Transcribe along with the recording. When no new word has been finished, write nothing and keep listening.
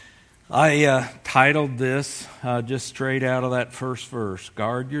I titled this just straight out of that first verse,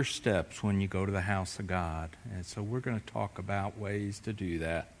 Guard Your Steps When You Go to the House of God. And so we're going to talk about ways to do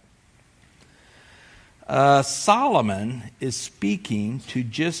that. Solomon is speaking to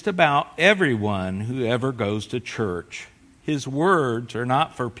just about everyone who ever goes to church. His words are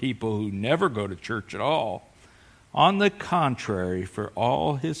not for people who never go to church at all. On the contrary, for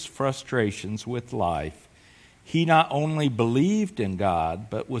all his frustrations with life, he not only believed in God,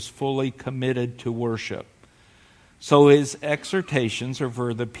 but was fully committed to worship. So his exhortations are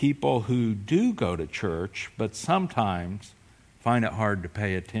for the people who do go to church, but sometimes find it hard to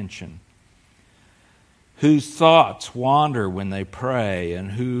pay attention, whose thoughts wander when they pray,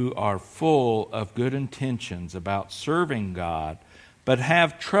 and who are full of good intentions about serving God, but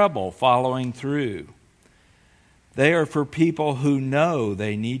have trouble following through. They are for people who know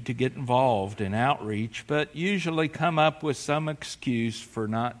they need to get involved in outreach, but usually come up with some excuse for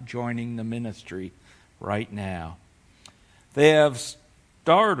not joining the ministry right now. They have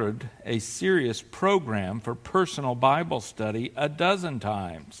started a serious program for personal Bible study 12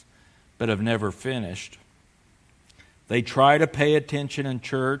 times, but have never finished. They try to pay attention in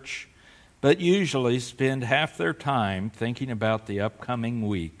church, but usually spend half their time thinking about the upcoming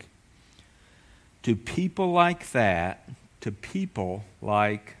week. To people like that, to people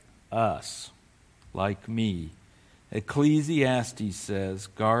like us, like me, Ecclesiastes says,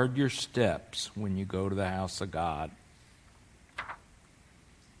 guard your steps when you go to the house of God.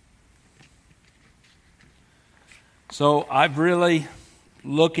 So I've really,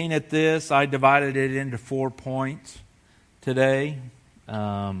 looking at this, I divided it into 4 points today.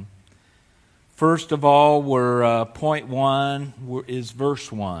 First of all, point 1 is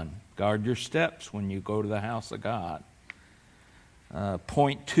verse 1. Guard your steps when you go to the house of God.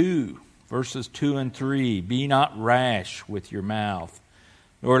 Point 2, verses 2 and 3. Be not rash with your mouth,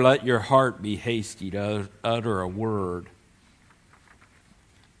 nor let your heart be hasty to utter a word.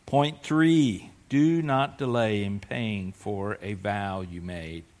 Point 3, do not delay in paying for a vow you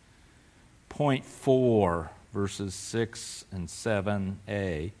made. Point 4, verses 6 and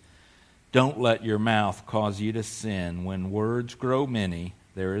 7a. Don't let your mouth cause you to sin. When words grow many,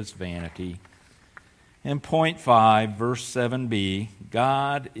 there is vanity. And point 5, verse 7b,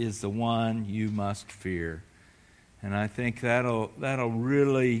 God is the one you must fear. And I think that'll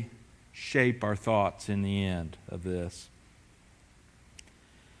really shape our thoughts in the end of this.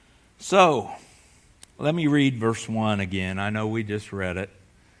 So, let me read verse 1 again. I know we just read it.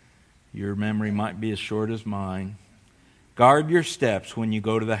 Your memory might be as short as mine. Guard your steps when you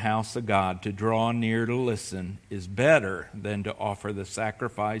go to the house of God. To draw near to listen is better than to offer the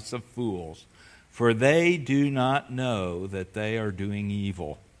sacrifice of fools, for they do not know that they are doing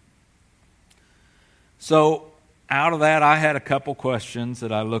evil. So, out of that, I had a couple questions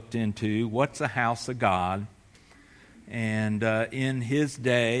that I looked into. What's a house of God? And in his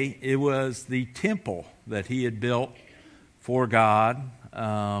day, it was the temple that he had built for God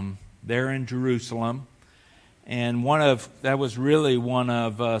there in Jerusalem. And that was really one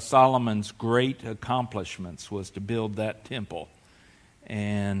of Solomon's great accomplishments, was to build that temple.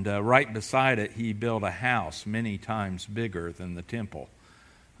 And right beside it, he built a house many times bigger than the temple.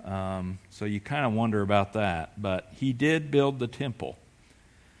 So you kind of wonder about that. But he did build the temple.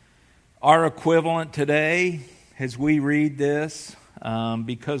 Our equivalent today, as we read this,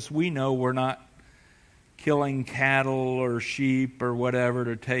 because we know we're not killing cattle or sheep or whatever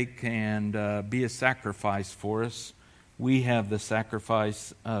to take and be a sacrifice for us. We have the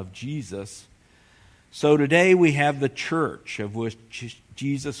sacrifice of Jesus. So today we have the church, of which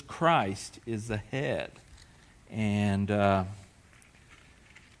Jesus Christ is the head. And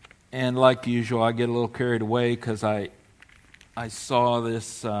like usual, I get a little carried away because I saw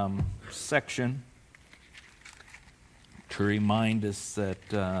this section to remind us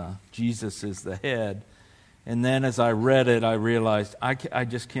that Jesus is the head. And then as I read it, I realized I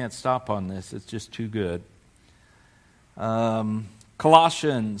just can't stop on this. It's just too good.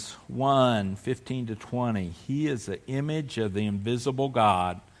 Colossians 1:15-20. He is the image of the invisible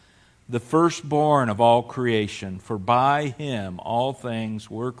God, the firstborn of all creation. For by him all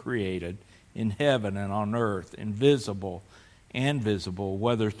things were created in heaven and on earth, invisible and visible,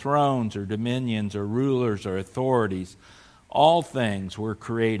 whether thrones or dominions or rulers or authorities. All things were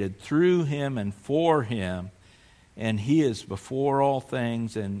created through him and for him, and he is before all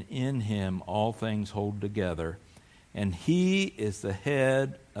things, and in him all things hold together. And he is the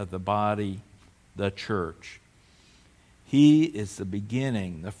head of the body, the church. He is the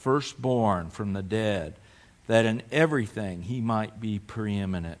beginning, the firstborn from the dead, that in everything he might be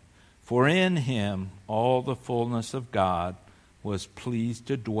preeminent. For in him all the fullness of God was pleased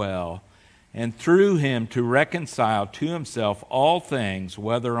to dwell, and through him to reconcile to himself all things,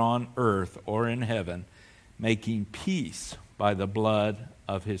 whether on earth or in heaven, making peace by the blood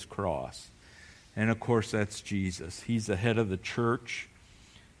of his cross. And of course, that's Jesus. He's the head of the church.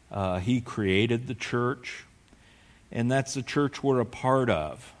 He created the church. And that's the church we're a part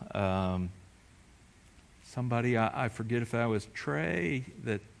of. Somebody, I forget if that was Trey,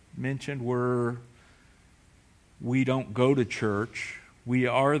 that mentioned we don't go to church. We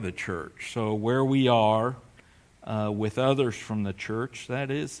are the church. So where we are with others from the church, that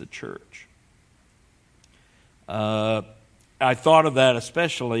is the church. I thought of that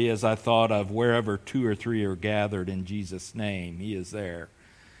especially as I thought of wherever 2 or 3 are gathered in Jesus' name, he is there.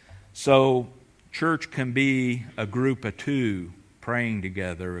 So church can be a group of 2 praying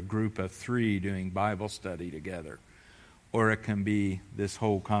together, a group of 3 doing Bible study together, or it can be this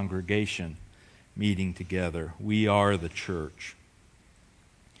whole congregation meeting together. We are the church.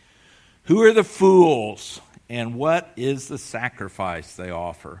 Who are the fools, and what is the sacrifice they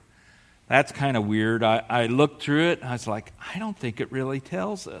offer? That's kind of weird. I looked through it, and I was like, I don't think it really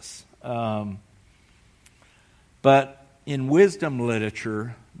tells us. But in wisdom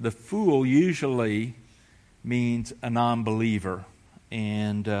literature, the fool usually means a non-believer.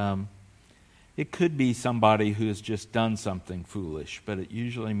 And it could be somebody who has just done something foolish, but it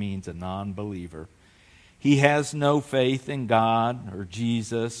usually means a non-believer. He has no faith in God or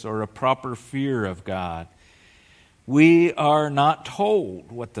Jesus or a proper fear of God. We are not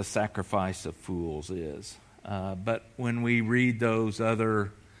told what the sacrifice of fools is. But when we read those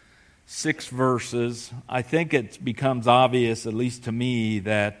other 6 verses, I think it becomes obvious, at least to me,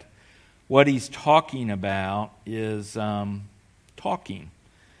 that what he's talking about is talking.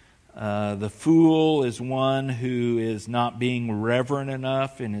 The fool is one who is not being reverent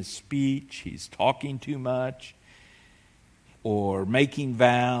enough in his speech. He's talking too much or making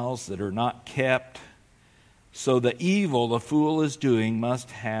vows that are not kept. So the evil the fool is doing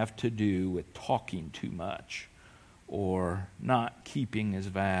must have to do with talking too much or not keeping his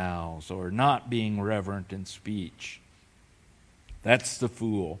vows or not being reverent in speech. That's the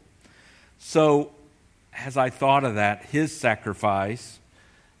fool. So as I thought of that, his sacrifice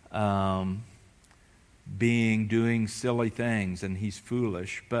being doing silly things, and he's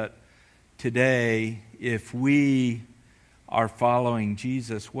foolish. But today, if we are following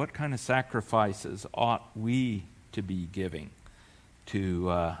Jesus, what kind of sacrifices ought we to be giving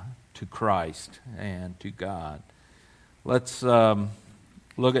to Christ and to God? Let's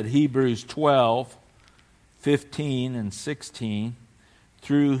look at Hebrews 12, 15 and 16.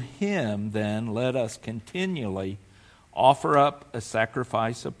 Through him, then, let us continually offer up a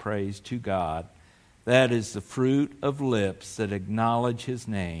sacrifice of praise to God. That is the fruit of lips that acknowledge his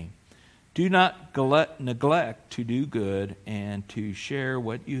name. Do not neglect to do good and to share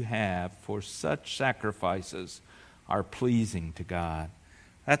what you have, for such sacrifices are pleasing to God.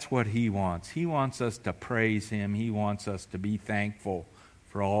 That's what he wants. He wants us to praise him. He wants us to be thankful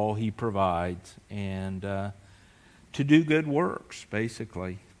for all he provides and to do good works,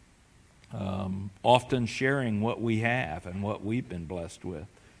 basically. Often sharing what we have and what we've been blessed with.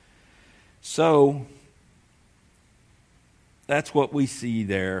 So that's what we see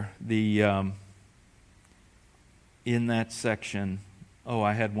there. In that section. Oh,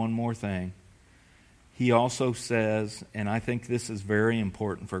 I had one more thing. He also says, and I think this is very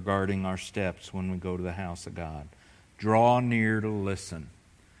important for guarding our steps when we go to the house of God, draw near to listen.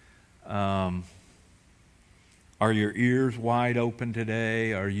 Are your ears wide open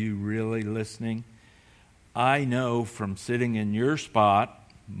today? Are you really listening? I know from sitting in your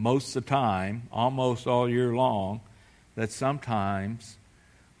spot most of the time, almost all year long, that sometimes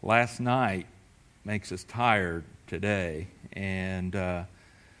last night makes us tired today. And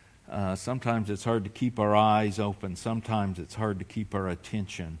sometimes it's hard to keep our eyes open. Sometimes it's hard to keep our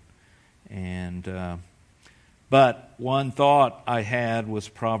attention. But one thought I had was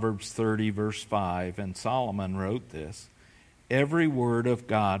Proverbs 30, verse 5, and Solomon wrote this: every word of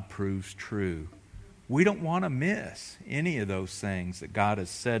God proves true. We don't want to miss any of those things that God has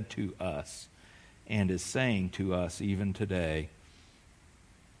said to us and is saying to us even today.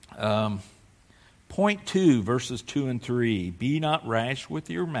 Point 2, verses 2 and 3. Be not rash with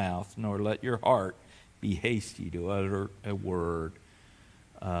your mouth, nor let your heart be hasty to utter a word.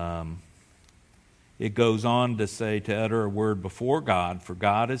 It goes on to say to utter a word before God, for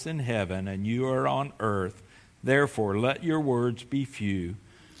God is in heaven and you are on earth. Therefore, let your words be few.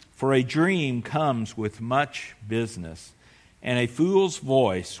 For a dream comes with much business, and a fool's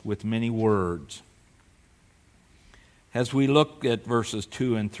voice with many words. As we look at verses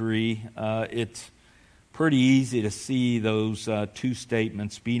 2 and 3, it's pretty easy to see those two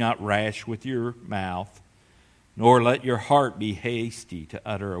statements, be not rash with your mouth, nor let your heart be hasty to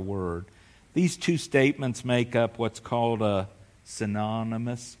utter a word. These two statements make up what's called a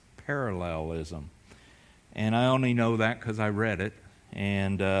synonymous parallelism. And I only know that because I read it.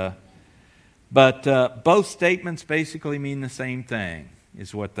 But both statements basically mean the same thing,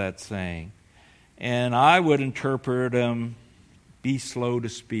 is what that's saying. And I would interpret them, be slow to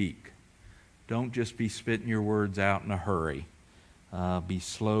speak. Don't just be spitting your words out in a hurry. Be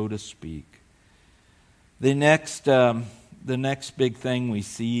slow to speak. The next big thing we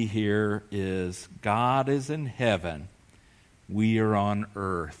see here is God is in heaven. We are on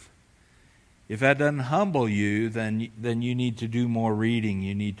earth. If that doesn't humble you, then you need to do more reading.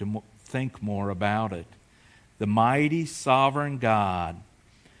 You need to think more about it. The mighty sovereign God,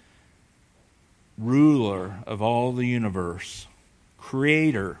 ruler of all the universe,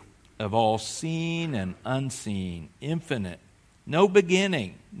 creator of all seen and unseen, infinite, no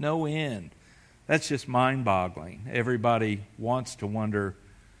beginning, no end. That's just mind-boggling. Everybody wants to wonder,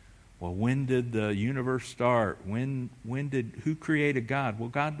 well, when did the universe start? Who created God? Well,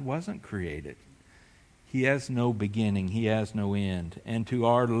 God wasn't created. He has no beginning. He has no end. And to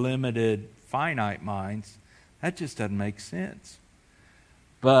our limited, finite minds, that just doesn't make sense.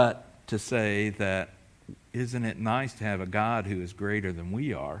 But to say that, isn't it nice to have a God who is greater than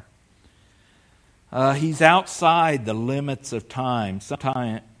we are? He's outside the limits of time.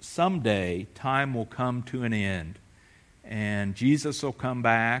 Someday, time will come to an end. And Jesus will come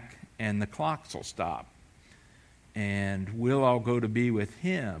back, and the clocks will stop. And we'll all go to be with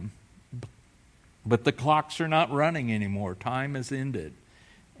Him. But the clocks are not running anymore. Time has ended.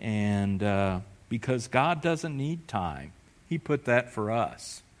 And because God doesn't need time. He put that for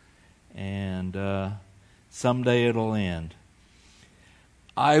us. And someday it'll end.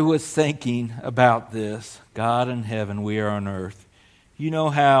 I was thinking about this. God in heaven, we are on earth. You know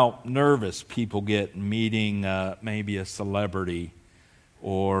how nervous people get meeting maybe a celebrity,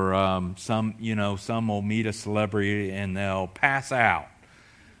 or some will meet a celebrity and they'll pass out.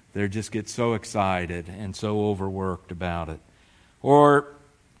 They just get so excited and so overworked about it. Or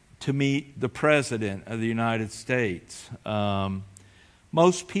to meet the President of the United States.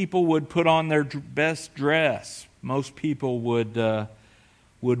 Most people would put on their best dress. Most people would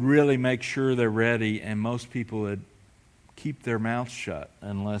really make sure they're ready, and most people would keep their mouths shut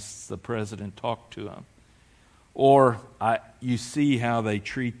unless the president talked to them. Or you see how they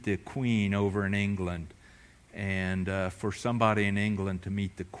treat the Queen over in England, and for somebody in England to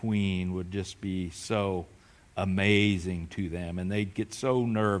meet the Queen would just be so amazing to them, and they'd get so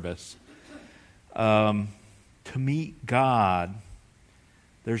nervous. To meet God,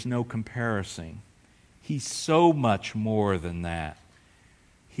 there's no comparison. He's so much more than that.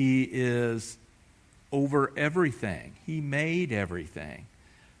 He is over everything. He made everything.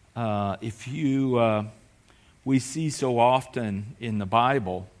 We see so often in the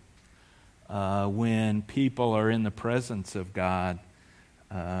Bible when people are in the presence of God,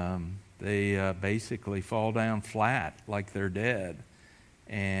 they basically fall down flat like they're dead.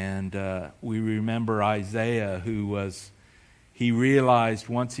 And we remember Isaiah, he realized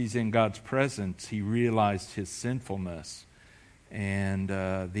once he's in God's presence, he realized his sinfulness. And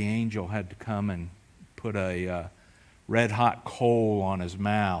the angel had to come and put a red-hot coal on his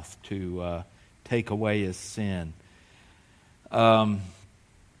mouth to take away his sin.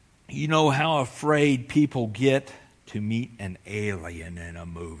 You know how afraid people get to meet an alien in a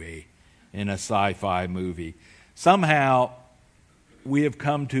movie, in a sci-fi movie. Somehow, we have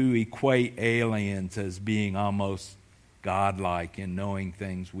come to equate aliens as being almost godlike in knowing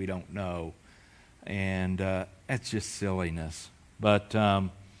things we don't know. And that's just silliness. But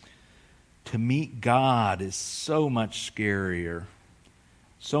to meet God is so much scarier,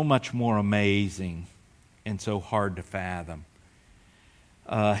 so much more amazing, and so hard to fathom.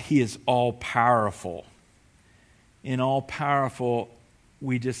 He is all-powerful. In all-powerful,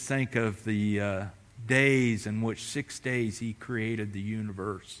 we just think of the days in which 6 days He created the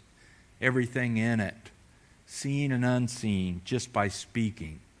universe, everything in it, seen and unseen, just by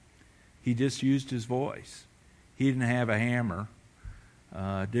speaking. He just used His voice. He didn't have a hammer,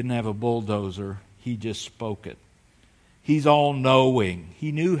 didn't have a bulldozer. He just spoke it. He's all-knowing.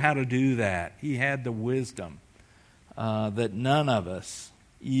 He knew how to do that. He had the wisdom that none of us,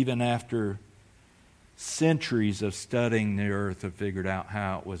 even after centuries of studying the earth, have figured out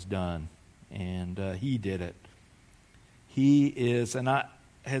how it was done. And He did it. He is,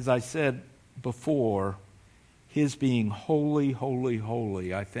 as I said before, His being holy, holy,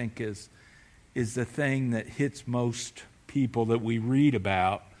 holy, I think is the thing that hits most people that we read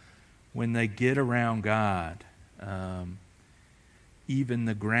about when they get around God, even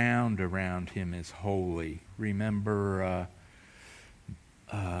the ground around him is holy. Remember,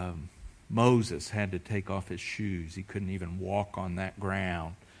 Moses had to take off his shoes. He couldn't even walk on that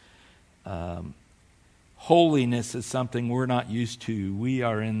ground. Holiness is something we're not used to. We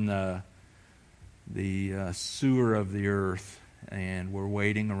are in the sewer of the earth, and we're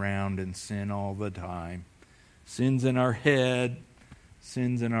wading around in sin all the time. Sin's in our head,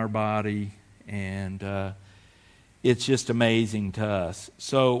 sin's in our body, and it's just amazing to us.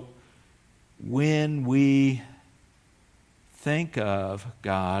 So when we think of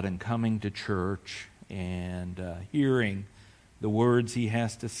God and coming to church and hearing the words he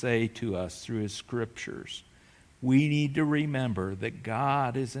has to say to us through his scriptures, we need to remember that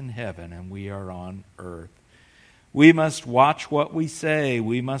God is in heaven and we are on earth. We must watch what we say.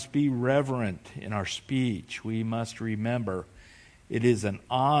 We must be reverent in our speech. We must remember it is an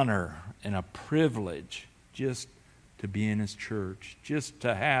honor and a privilege just to be in his church, just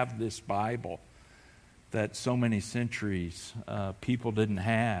to have this Bible that so many centuries people didn't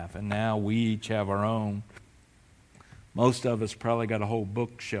have, and now we each have our own. Most of us probably got a whole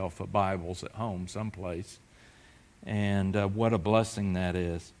bookshelf of Bibles at home someplace, and what a blessing that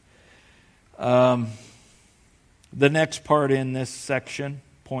is. The next part in this section,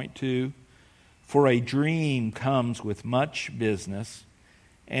 point 2, for a dream comes with much business,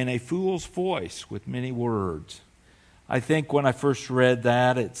 and a fool's voice with many words. I think when I first read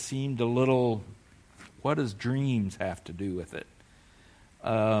that, it seemed a little, what does dreams have to do with it?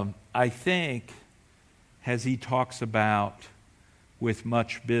 I think, as he talks about with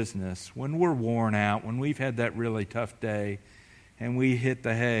much business, when we're worn out, when we've had that really tough day, and we hit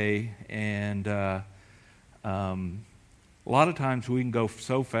the hay, and a lot of times we can go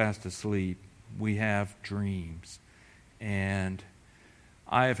so fast asleep, we have dreams. And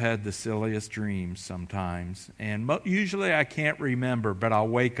I have had the silliest dreams sometimes. And usually I can't remember, but I'll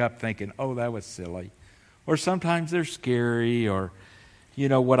wake up thinking, oh, that was silly. Or sometimes they're scary. Or,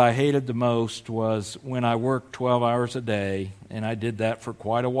 what I hated the most was when I worked 12 hours a day, and I did that for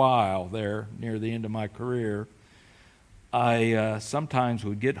quite a while there near the end of my career. I sometimes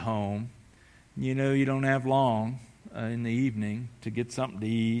would get home. You don't have long in the evening to get something to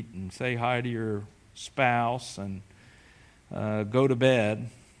eat and say hi to your spouse and go to bed.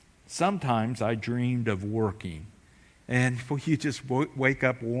 Sometimes I dreamed of working, and you just wake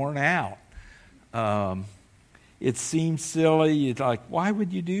up worn out. It seems silly. It's like, why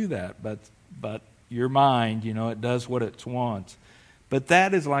would you do that? But your mind, it does what it wants. But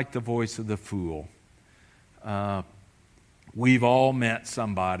that is like the voice of the fool. We've all met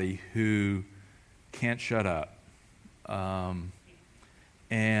somebody who can't shut up.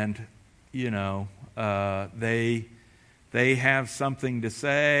 And, they have something to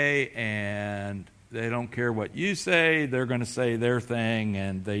say, and they don't care what you say. They're going to say their thing,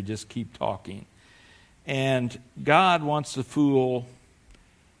 and they just keep talking. And God wants the fool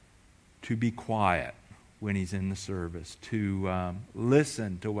to be quiet when he's in the service, to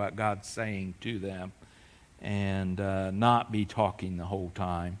listen to what God's saying to them, and not be talking the whole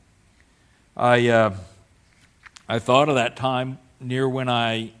time. I thought of that time near when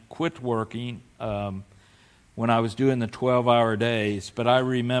I quit working, when I was doing the 12-hour days, but I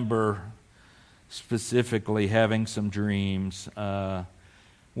remember specifically having some dreams.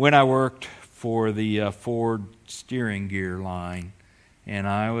 When I worked for the Ford steering gear line, and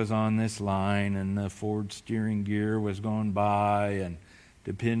I was on this line, and the Ford steering gear was going by, and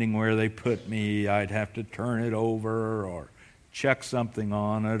depending where they put me, I'd have to turn it over or check something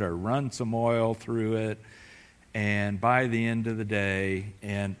on it or run some oil through it. And by the end of the day,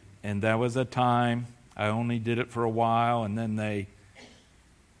 and that was a time, I only did it for a while, and then I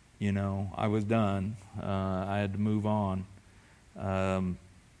was done. I had to move on.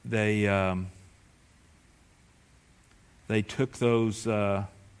 They took those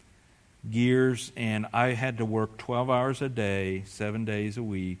gears, and I had to work 12 hours a day, 7 days a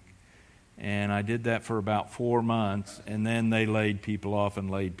week. And I did that for about 4 months, and then they laid people off. That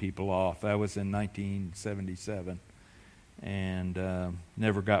was in 1977, and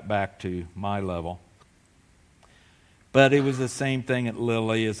never got back to my level. But it was the same thing at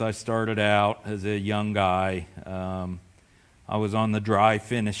Lilly as I started out as a young guy. I was on the dry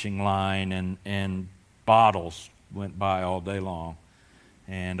finishing line, and bottles went by all day long.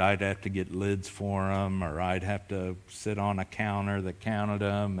 And I'd have to get lids for them, or I'd have to sit on a counter that counted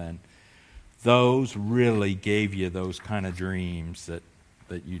them, and those really gave you those kind of dreams that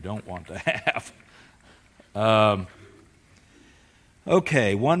you don't want to have.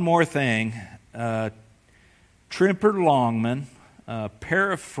 Okay, one more thing. Tremper Longman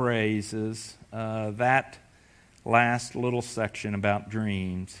paraphrases that last little section about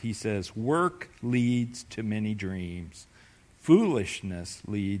dreams. He says, work leads to many dreams. Foolishness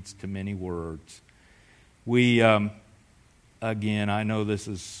leads to many words. We, again, I know this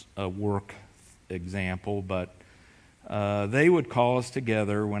is a work example, but they would call us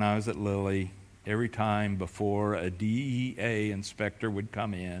together when I was at Lilly every time before a DEA inspector would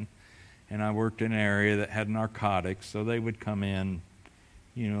come in. And I worked in an area that had narcotics, so they would come in,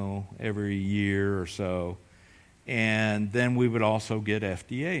 every year or so. And then we would also get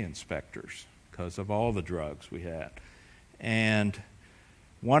FDA inspectors because of all the drugs we had. And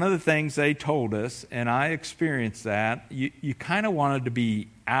one of the things they told us, and I experienced that, you kind of wanted to be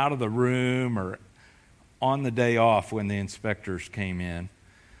out of the room or on the day off when the inspectors came in.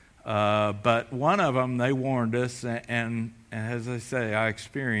 But one of them, they warned us, and as I say, I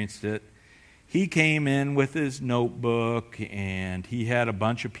experienced it. He came in with his notebook, and he had a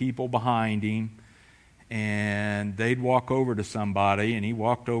bunch of people behind him, and they'd walk over to somebody, and he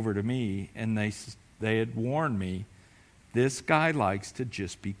walked over to me, and they had warned me, this guy likes to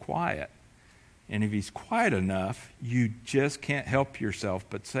just be quiet. And if he's quiet enough, you just can't help yourself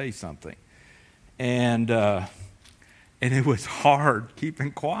but say something. And it was hard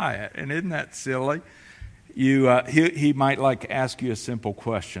keeping quiet. And isn't that silly? He might ask you a simple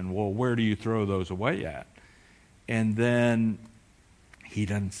question. Well, where do you throw those away at? And then he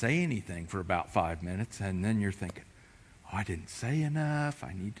doesn't say anything for about 5 minutes. And then you're thinking, I didn't say enough.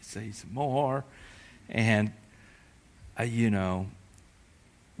 I need to say some more. And,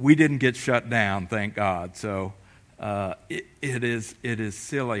 we didn't get shut down, thank God. So it is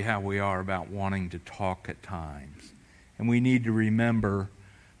silly how we are about wanting to talk at times. And we need to remember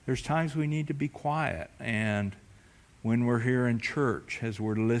there's times we need to be quiet. And when we're here in church, as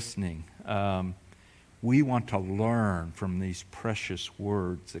we're listening, we want to learn from these precious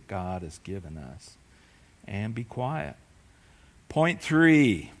words that God has given us. And be quiet. Point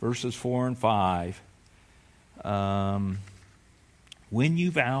 3, verses 4 and 5. When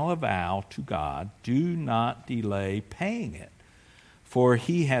you vow a vow to God, do not delay paying it, for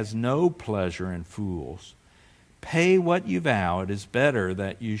he has no pleasure in fools. Pay what you vow. It is better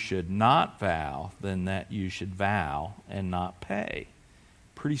that you should not vow than that you should vow and not pay.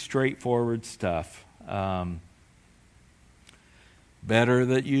 Pretty straightforward stuff. Better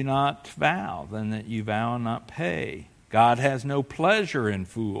that you not vow than that you vow and not pay. God has no pleasure in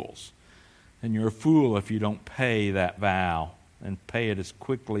fools. And you're a fool if you don't pay that vow and pay it as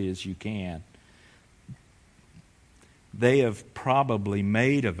quickly as you can. They have probably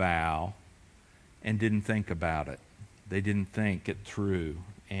made a vow and didn't think about it. They didn't think it through.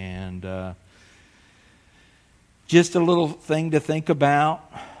 And just a little thing to think about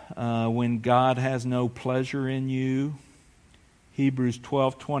when God has no pleasure in you. Hebrews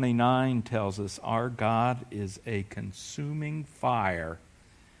 12:29 tells us our God is a consuming fire.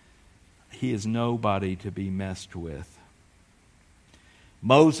 He is nobody to be messed with.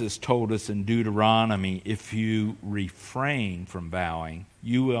 Moses told us in Deuteronomy, if you refrain from vowing,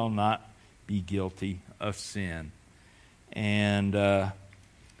 you will not be guilty of sin. And that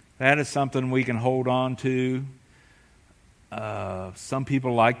is something we can hold on to. Some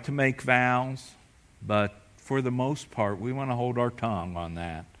people like to make vows, but for the most part, we want to hold our tongue on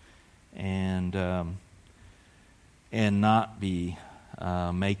that and not be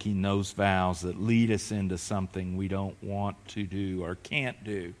making those vows that lead us into something we don't want to do or can't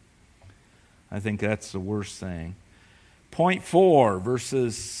do. I think that's the worst thing. Point 4,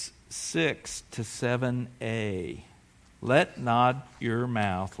 verses 6 to 7a. Let not your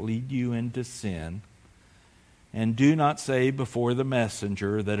mouth lead you into sin, and do not say before the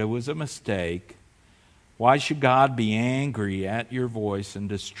messenger that it was a mistake. Why should God be angry at your voice and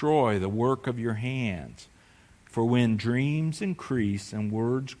destroy the work of your hands? For when dreams increase and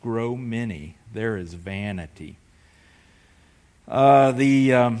words grow many, there is vanity.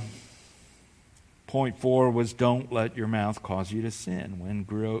 Point 4 was don't let your mouth cause you to sin.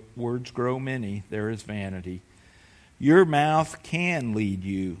 When words grow many, there is vanity. Your mouth can lead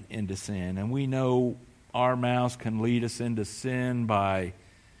you into sin, and we know our mouths can lead us into sin by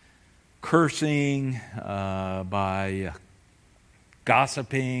cursing, by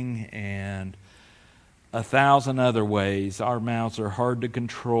gossiping, and 1,000 other ways. Our mouths are hard to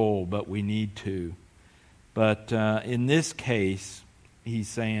control, but we need to. But in this case, he's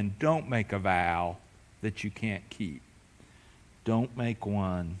saying, don't make a vow that you can't keep. Don't make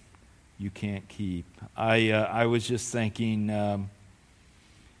one you can't keep. I was just thinking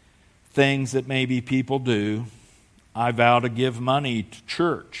things that maybe people do. I vow to give money to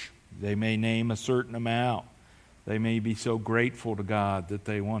church. They may name a certain amount. They may be so grateful to God that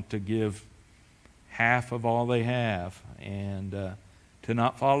they want to give half of all they have, and to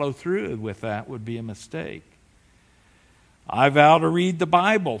not follow through with that would be a mistake. I vow to read the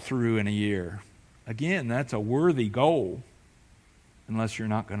Bible through in a year. Again, that's a worthy goal, unless you're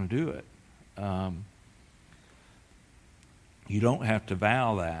not going to do it. You don't have to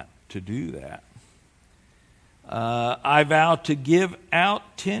vow that to do that. I vow to give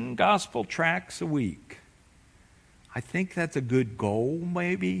out 10 gospel tracts a week. I think that's a good goal,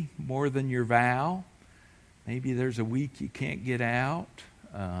 maybe, more than your vow. Maybe there's a week you can't get out.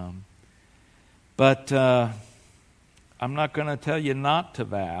 But I'm not going to tell you not to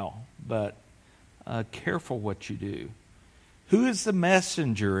vow, but careful what you do. Who is the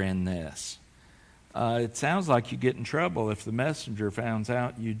messenger in this? It sounds like you get in trouble if the messenger finds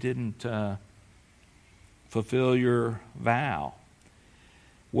out you didn't fulfill your vow.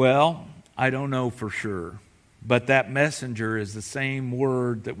 Well, I don't know for sure. But that messenger is the same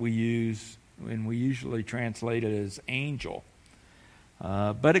word that we use, and we usually translate it as angel.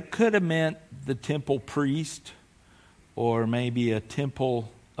 But it could have meant the temple priest, or maybe a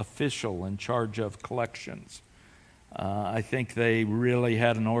temple official in charge of collections. I think they really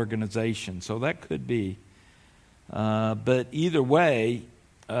had an organization, so that could be. But either way,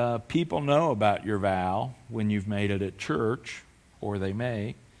 people know about your vow when you've made it at church, or they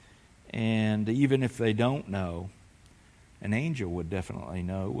may. And even if they don't know, an angel would definitely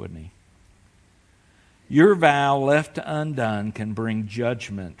know, wouldn't he? Your vow left undone can bring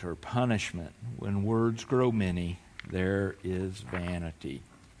judgment or punishment. When words grow many, there is vanity.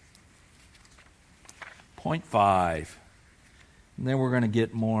 Point 5. And then we're going to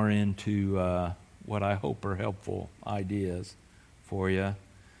get more into what I hope are helpful ideas for you.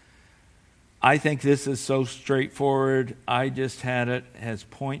 I think this is so straightforward. I just had it as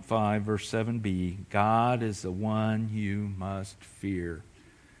point 5, verse 7b. God is the one you must fear.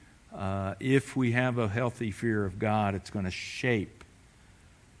 If we have a healthy fear of God, it's going to shape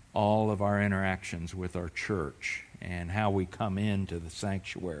all of our interactions with our church and how we come into the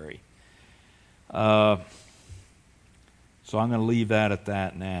sanctuary. So I'm going to leave that at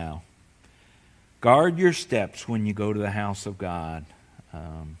that now. Guard your steps when you go to the house of God,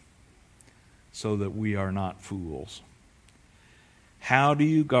 so that we are not fools. How do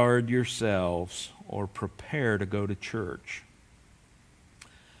you guard yourselves or prepare to go to church?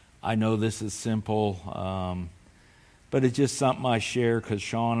 I know this is simple, but it's just something I share because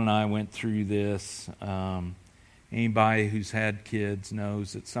Sean and I went through this. Anybody who's had kids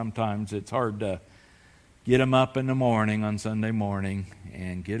knows that sometimes it's hard to get them up in the morning on Sunday morning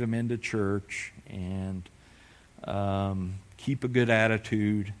and get them into church and keep a good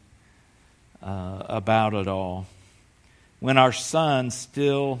attitude about it all. When our sons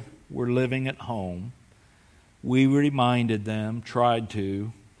still were living at home, we reminded them, tried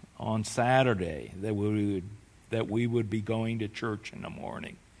to, on Saturday that we would be going to church in the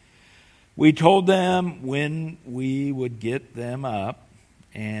morning. We told them when we would get them up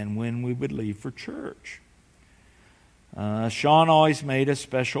and when we would leave for church. Sean always made a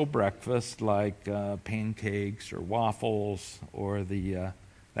special breakfast like pancakes or waffles, or the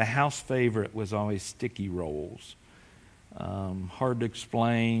house favorite was always sticky rolls. Hard to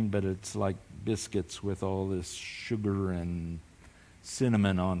explain, but it's like biscuits with all this sugar and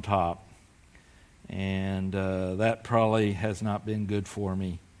cinnamon on top. And that probably has not been good for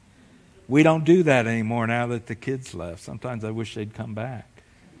me. We don't do that anymore now that the kids left. Sometimes I wish they'd come back.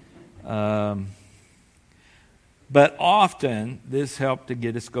 But often this helped to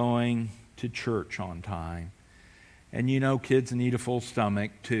get us going to church on time. And you know, kids need a full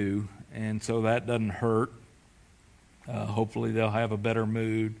stomach too, and so that doesn't hurt. Hopefully they'll have a better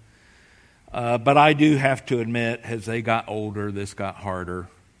mood. But I do have to admit, as they got older, this got harder.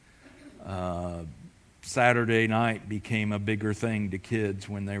 Saturday night became a bigger thing to kids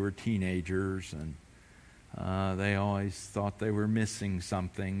when they were teenagers, and they always thought they were missing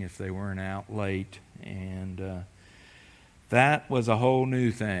something if they weren't out late. And that was a whole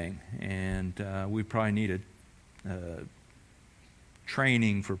new thing, and we probably needed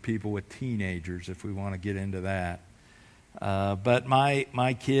training for people with teenagers if we want to get into that. But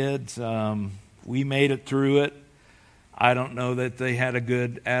my kids, we made it through it. I don't know that they had a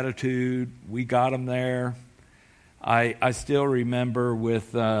good attitude. We got them there. I still remember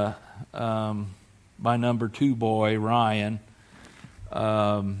with my number 2 boy, Ryan.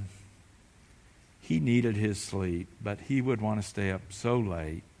 He needed his sleep, but he would want to stay up so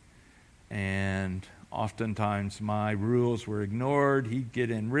late. And oftentimes my rules were ignored. He'd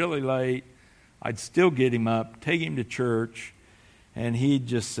get in really late. I'd still get him up, take him to church, and he'd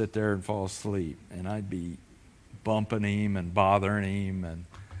just sit there and fall asleep. And I'd be bumping him and bothering him, and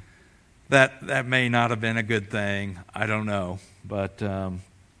that may not have been a good thing. I don't know, but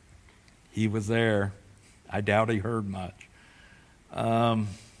he was there. I doubt he heard much. I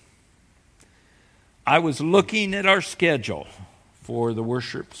was looking at our schedule for the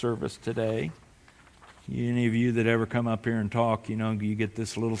worship service today. Any of you that ever come up here and talk, you get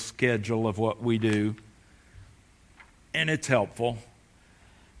this little schedule of what we do, and it's helpful.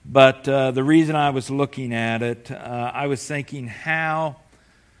 But the reason I was looking at it, I was thinking how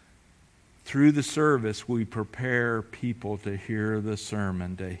through the service we prepare people to hear the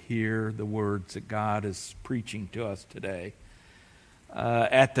sermon, to hear the words that God is preaching to us today.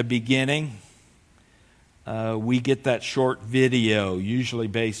 At the beginning, we get that short video, usually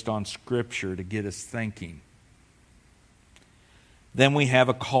based on Scripture, to get us thinking. Then we have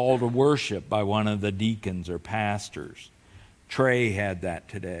a call to worship by one of the deacons or pastors. Trey had that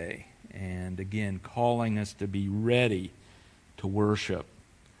today. And again, calling us to be ready to worship.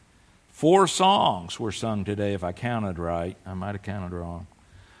 4 songs were sung today, if I counted right. I might have counted wrong.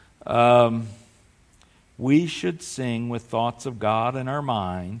 We should sing with thoughts of God in our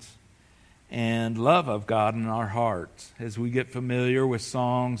minds and love of God in our hearts. As we get familiar with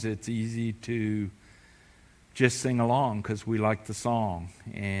songs, it's easy to just sing along because we like the song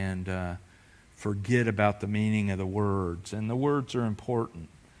and forget about the meaning of the words. And the words are important.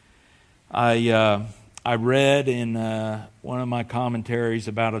 I read in one of my commentaries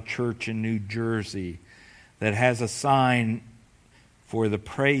about a church in New Jersey that has a sign for the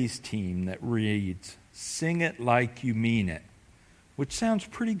praise team that reads, "Sing it like you mean it," which sounds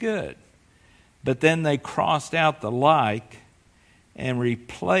pretty good. But then they crossed out the "like" and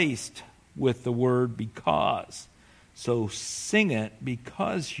replaced with the word "because." So sing it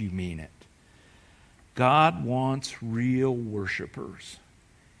because you mean it. God wants real worshipers.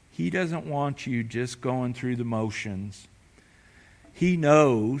 He doesn't want you just going through the motions. He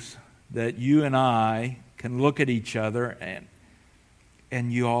knows that you and I can look at each other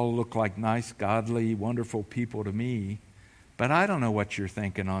and you all look like nice, godly, wonderful people to me, but I don't know what you're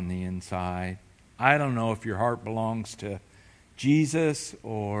thinking on the inside. I don't know if your heart belongs to Jesus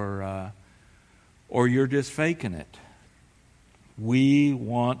or you're just faking it. We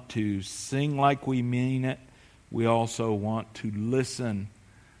want to sing like we mean it. We also want to listen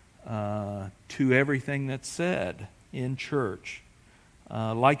to everything that's said in church,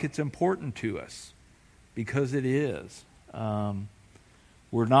 like it's important to us, because it is.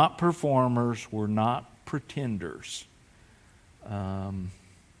 We're not performers. We're not pretenders.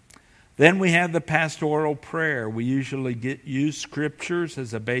 Then we have the pastoral prayer. We usually use scriptures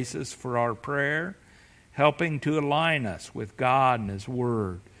as a basis for our prayer, helping to align us with God and His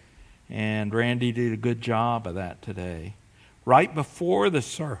Word. And Randy did a good job of that today. Right before the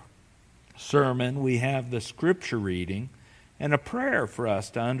sermon, we have the scripture reading and a prayer for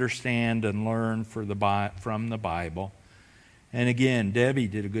us to understand and learn from the Bible. And again, Debbie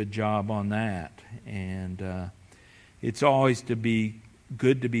did a good job on that. And it's always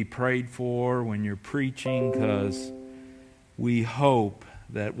good to be prayed for when you're preaching, because we hope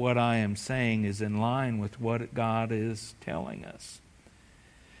that what I am saying is in line with what God is telling us.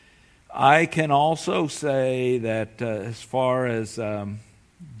 I can also say that as far as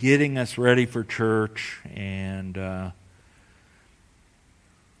getting us ready for church, and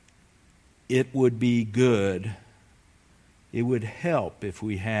it would be good, it would help if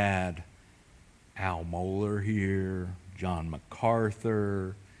we had Al Mohler here, John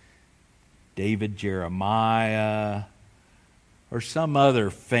MacArthur, David Jeremiah, or some other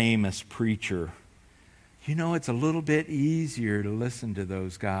famous preacher. It's a little bit easier to listen to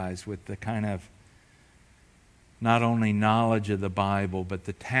those guys with the kind of not only knowledge of the Bible, but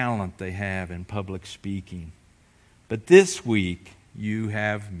the talent they have in public speaking. But this week, you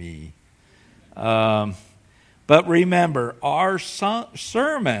have me. But remember, our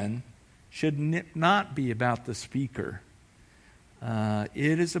sermon should not be about the speaker.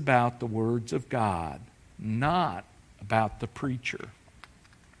 It is about the words of God, not about the preacher.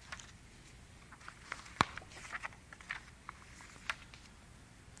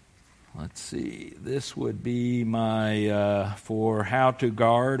 Let's see. This would be my for how to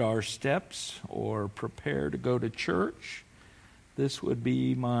guard our steps or prepare to go to church. This would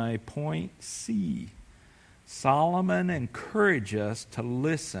be my point C. Solomon encouraged us to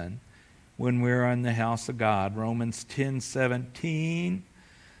listen when we're in the house of God. Romans 10:17.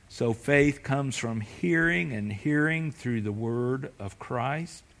 So faith comes from hearing, and hearing through the word of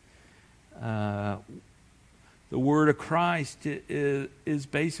Christ. The word of Christ is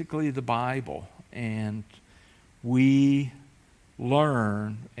basically the Bible, and we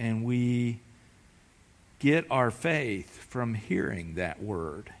learn and we get our faith from hearing that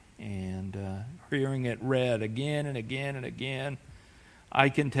word and hearing it read again and again and again. I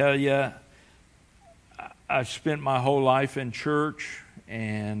can tell you, I've spent my whole life in church,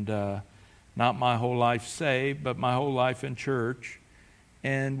 and not my whole life saved, but my whole life in church.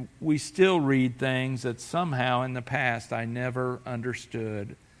 And we still read things that somehow in the past I never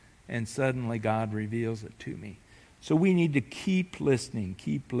understood, and suddenly God reveals it to me. So we need to keep listening,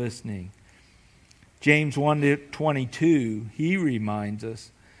 keep listening. James 1:22, he reminds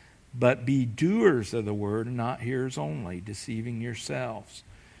us, but be doers of the word and not hearers only, deceiving yourselves.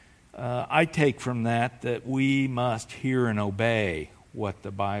 I take from that we must hear and obey what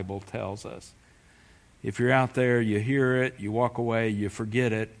the Bible tells us. If you're out there, you hear it, you walk away, you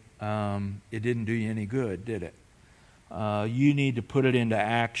forget it, it didn't do you any good, did it? You need to put it into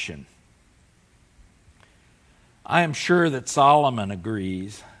action. I am sure that Solomon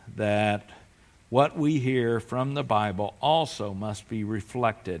agrees that what we hear from the Bible also must be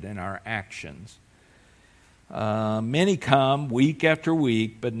reflected in our actions. Many come week after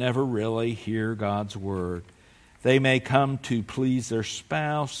week, but never really hear God's word. They may come to please their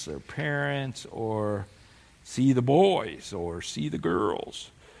spouse, their parents, or see the boys, or see the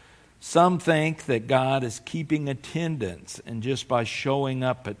girls. Some think that God is keeping attendance, and just by showing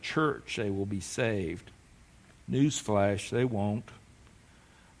up at church, they will be saved. Newsflash, they won't.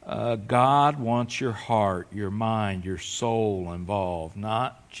 God wants your heart, your mind, your soul involved,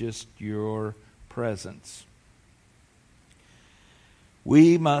 not just your presence.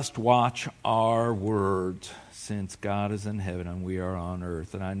 We must watch our words, since God is in heaven and we are on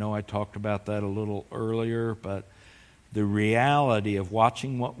earth. And I know I talked about that a little earlier, but the reality of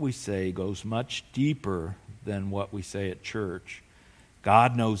watching what we say goes much deeper than what we say at church.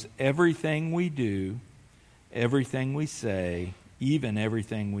 God knows everything we do, everything we say, even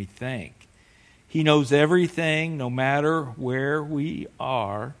everything we think. He knows everything, no matter where we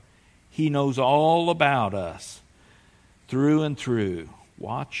are. He knows all about us through and through.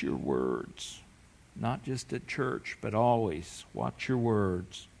 Watch your words, not just at church, but always. Watch your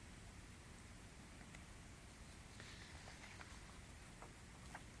words.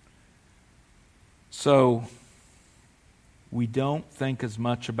 So, we don't think as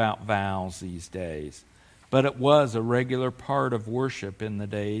much about vows these days, but it was a regular part of worship in the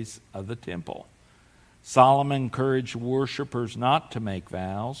days of the temple. Solomon encouraged worshipers not to make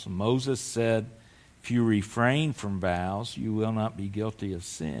vows. Moses said, if you refrain from vows, you will not be guilty of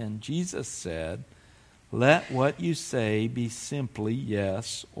sin. Jesus said, let what you say be simply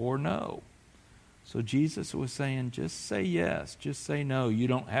yes or no. So Jesus was saying, just say yes, just say no. You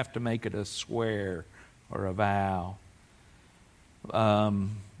don't have to make it a swear or a vow.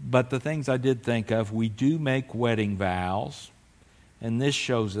 But the things I did think of, we do make wedding vows, and this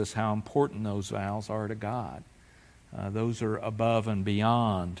shows us how important those vows are to God. Those are above and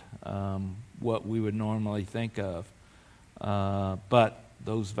beyond what we would normally think of. But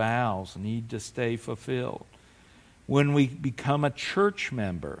those vows need to stay fulfilled. When we become a church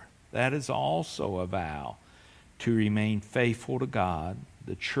member, that is also a vow to remain faithful to God,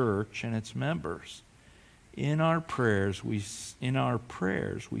 the church, and its members. In our prayers, we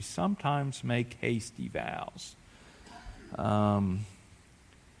sometimes make hasty vows.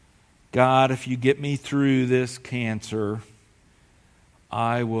 God, if you get me through this cancer,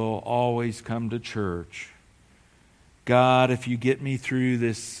 I will always come to church. God, if you get me through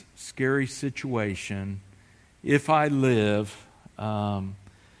this scary situation, if I live,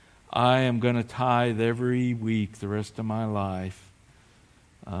 I am going to tithe every week the rest of my life.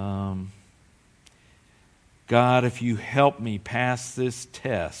 God, if you help me pass this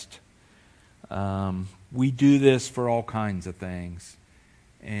test. We do this for all kinds of things.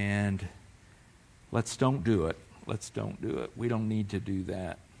 And let's don't do it. Let's don't do it. We don't need to do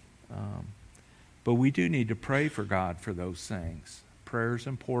that. But we do need to pray for God for those things. Prayer is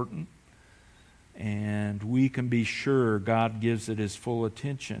important. And we can be sure God gives it His full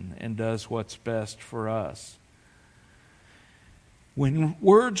attention and does what's best for us. When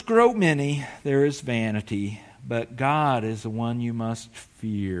words grow many, there is vanity, but God is the one you must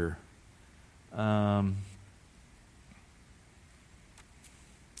fear.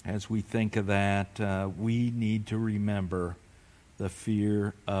 As we think of that, we need to remember the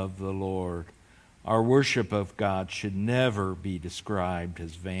fear of the Lord. Our worship of God should never be described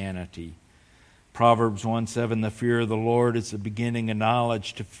as vanity. Proverbs 1:7, the fear of the Lord is the beginning of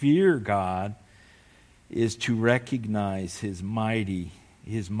knowledge. To fear God is to recognize His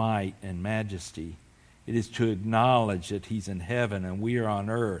might and majesty. It is to acknowledge that He's in heaven and we are on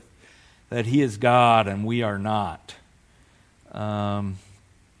earth, that He is God and we are not.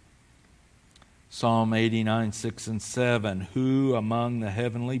 Psalm 89, 6 and 7, who among the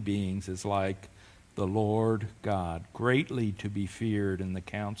heavenly beings is like the Lord God, greatly to be feared in the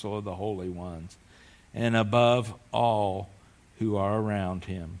council of the holy ones, and above all who are around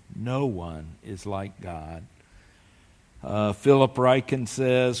him. No one is like God. Philip Ryken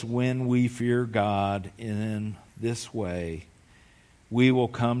says, when we fear God in this way, we will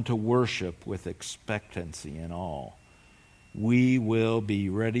come to worship with expectancy and awe. We will be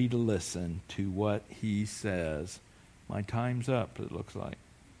ready to listen to what he says. My time's up, it looks like.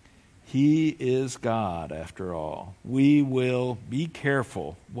 He is God, after all. We will be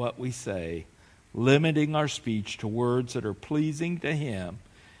careful what we say, limiting our speech to words that are pleasing to him.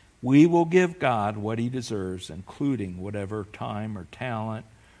 We will give God what he deserves, including whatever time or talent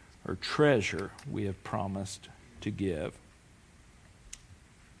or treasure we have promised to give.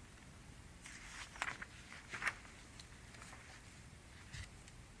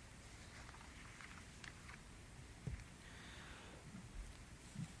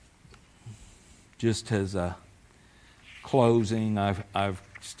 Just as a closing, I've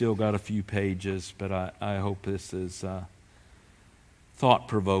still got a few pages, but I hope this is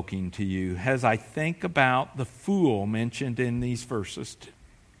thought-provoking to you. As I think about the fool mentioned in these verses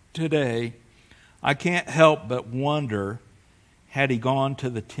today, I can't help but wonder, had he gone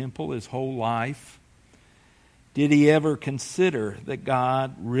to the temple his whole life? Did he ever consider that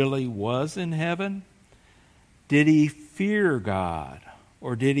God really was in heaven? Did he fear God,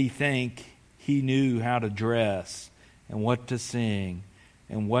 or did he think he knew how to dress and what to sing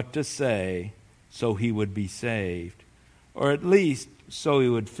and what to say so he would be saved, or at least so he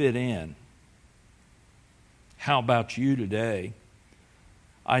would fit in? How about you today?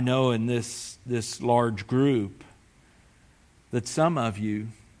 I know in this large group that some of you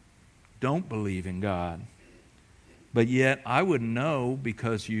don't believe in God, but yet I wouldn't know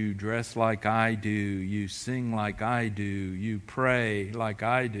because you dress like I do, you sing like I do, you pray like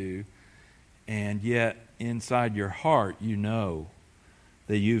I do, and yet inside your heart you know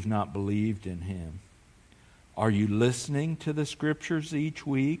that you've not believed in him. Are you listening to the scriptures each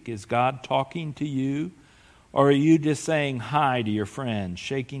week? Is God talking to you? Or are you just saying hi to your friends,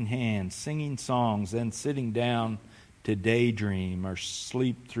 shaking hands, singing songs, then sitting down to daydream or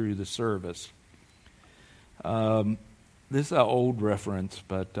sleep through the service? This is an old reference,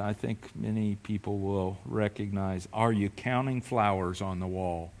 but I think many people will recognize. Are you counting flowers on the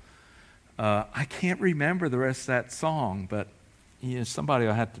wall? I can't remember the rest of that song, but somebody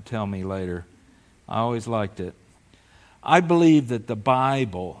will have to tell me later. I always liked it. I believe that the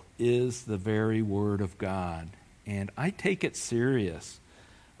Bible is the very Word of God, and I take it serious.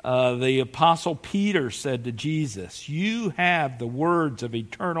 The Apostle Peter said to Jesus, "You have the words of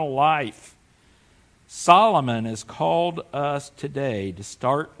eternal life." Solomon has called us today to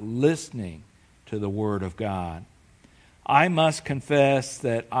start listening to the Word of God. I must confess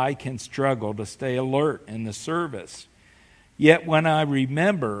that I can struggle to stay alert in the service. Yet when I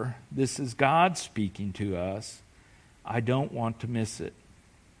remember this is God speaking to us, I don't want to miss it.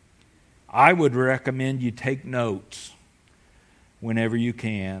 I would recommend you take notes whenever you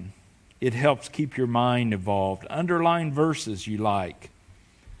can. It helps keep your mind involved. Underline verses you like.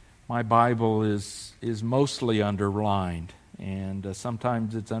 My Bible is mostly underlined, and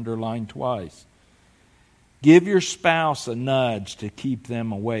sometimes it's underlined twice. Give your spouse a nudge to keep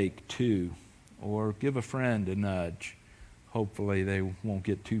them awake too, or give a friend a nudge. Hopefully they won't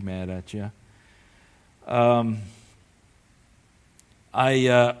get too mad at you. I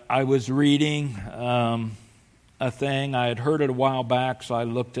was reading a thing. I had heard it a while back, so I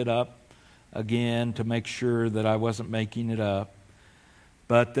looked it up again to make sure that I wasn't making it up.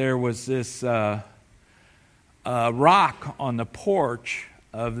 But there was this rock on the porch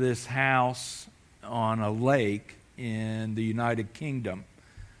of this house on a lake in the United Kingdom.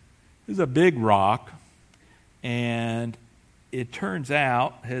 It was a big rock, and it turns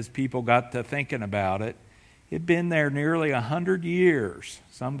out, as people got to thinking about it, it'd been there nearly 100 years.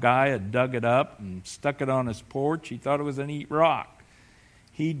 Some guy had dug it up and stuck it on his porch. He thought it was a neat rock.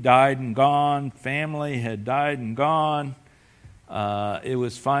 He died and gone. Family had died and gone. It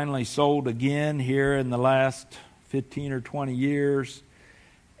was finally sold again here in the last 15 or 20 years.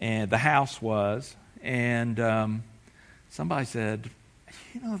 And the house was. And somebody said,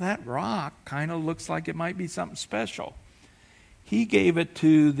 that rock kind of looks like it might be something special. He gave it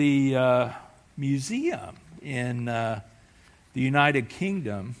to the museum in the United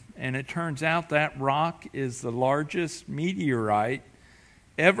Kingdom, and it turns out that rock is the largest meteorite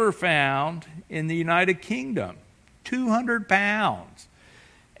ever found in the United Kingdom, 200 pounds.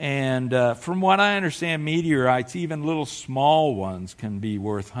 And from what I understand, meteorites, even little small ones, can be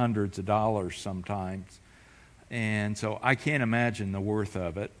worth hundreds of dollars sometimes. And so I can't imagine the worth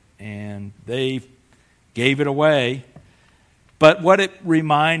of it. And they gave it away. But what it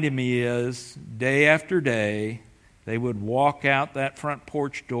reminded me is, day after day, they would walk out that front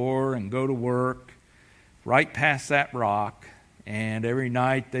porch door and go to work right past that rock. And every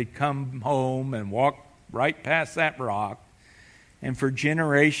night they'd come home and walk right past that rock. And for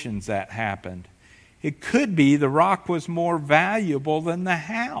generations that happened. It could be the rock was more valuable than the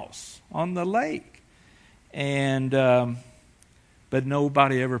house on the lake. And but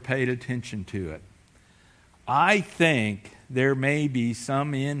nobody ever paid attention to it. I think there may be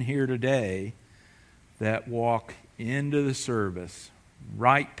some in here today that walk into the service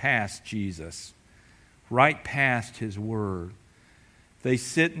right past Jesus, right past His Word. They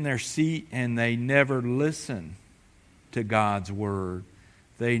sit in their seat and they never listen to God's Word.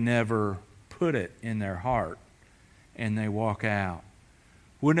 They never put it in their heart, and they walk out.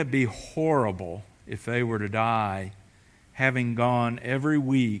 Wouldn't it be horrible if they were to die having gone every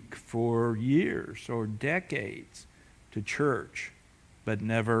week for years or decades to church, but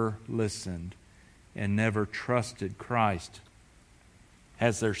never listened and never trusted Christ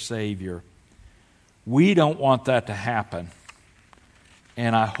as their Savior? We don't want that to happen,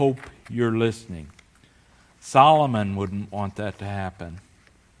 and I hope you're listening. Solomon wouldn't want that to happen.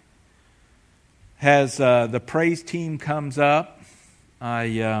 As the praise team comes up,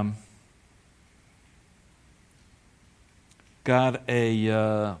 I got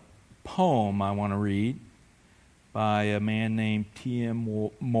a poem I want to read by a man named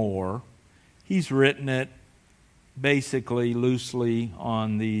T.M. Moore. He's written it basically loosely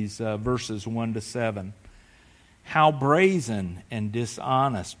on these verses 1 to 7. How brazen and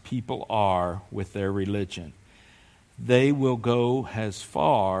dishonest people are with their religion. They will go as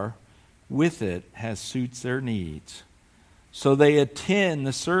far with it as suits their needs. So they attend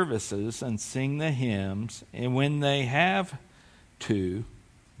the services and sing the hymns, and when they have to,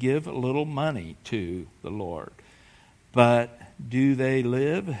 give a little money to the Lord. But do they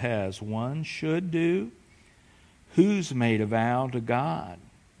live as one should do? Who's made a vow to God?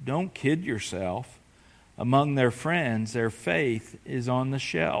 Don't kid yourself. Among their friends, their faith is on the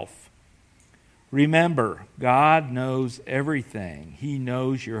shelf. Remember, God knows everything. He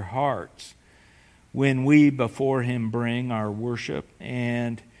knows your hearts. When we before Him bring our worship,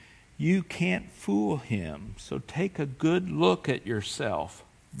 and you can't fool Him. So take a good look at yourself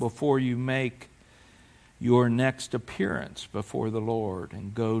before you make your next appearance before the Lord,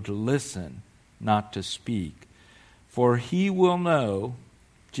 and go to listen, not to speak. For He will know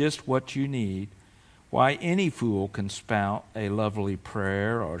just what you need. Why, any fool can spout a lovely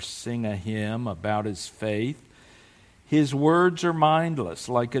prayer or sing a hymn about his faith. His words are mindless,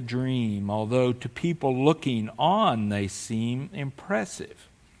 like a dream, although to people looking on they seem impressive.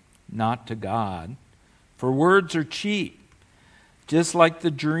 Not to God, for words are cheap, just like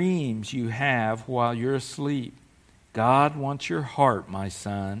the dreams you have while you're asleep. God wants your heart, my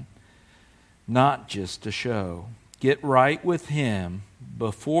son, not just a show. Get right with Him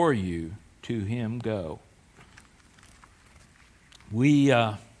before you to Him go. We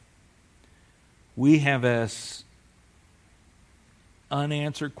have this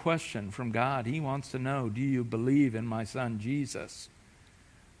unanswered question from God. He wants to know, do you believe in my Son Jesus?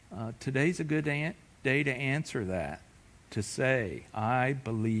 Today's a good day to answer that, to say, I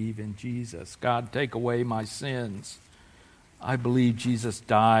believe in Jesus. God, take away my sins. I believe Jesus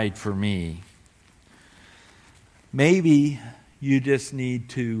died for me. Maybe you just need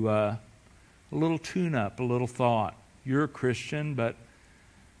to a little tune-up, a little thought. You're a Christian, but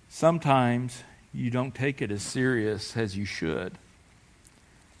sometimes you don't take it as serious as you should.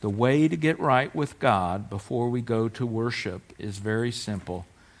 The way to get right with God before we go to worship is very simple.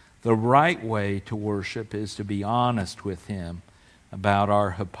 The right way to worship is to be honest with Him about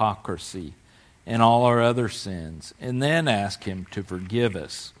our hypocrisy and all our other sins, and then ask Him to forgive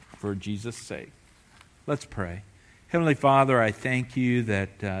us for Jesus' sake. Let's pray. Heavenly Father, I thank You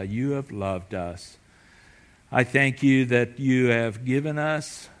that You have loved us. I thank You that You have given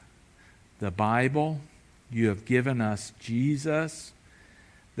us the Bible. You have given us Jesus.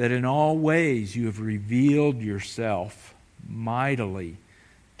 That in all ways You have revealed Yourself mightily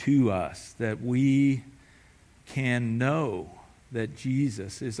to us, that we can know that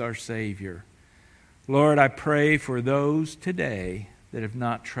Jesus is our Savior. Lord, I pray for those today that have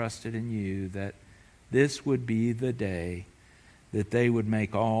not trusted in You, that this would be the day that they would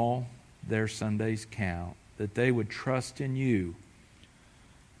make all their Sundays count, that they would trust in You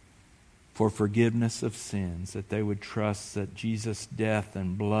for forgiveness of sins, that they would trust that Jesus' death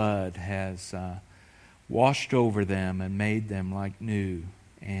and blood has washed over them and made them like new.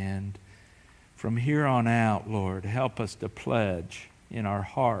 And from here on out, Lord, help us to pledge in our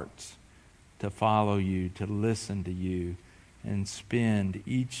hearts to follow you, to listen to you, and spend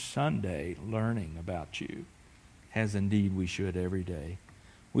each Sunday learning about you, as indeed we should every day.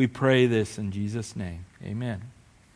 We pray this in Jesus' name. Amen.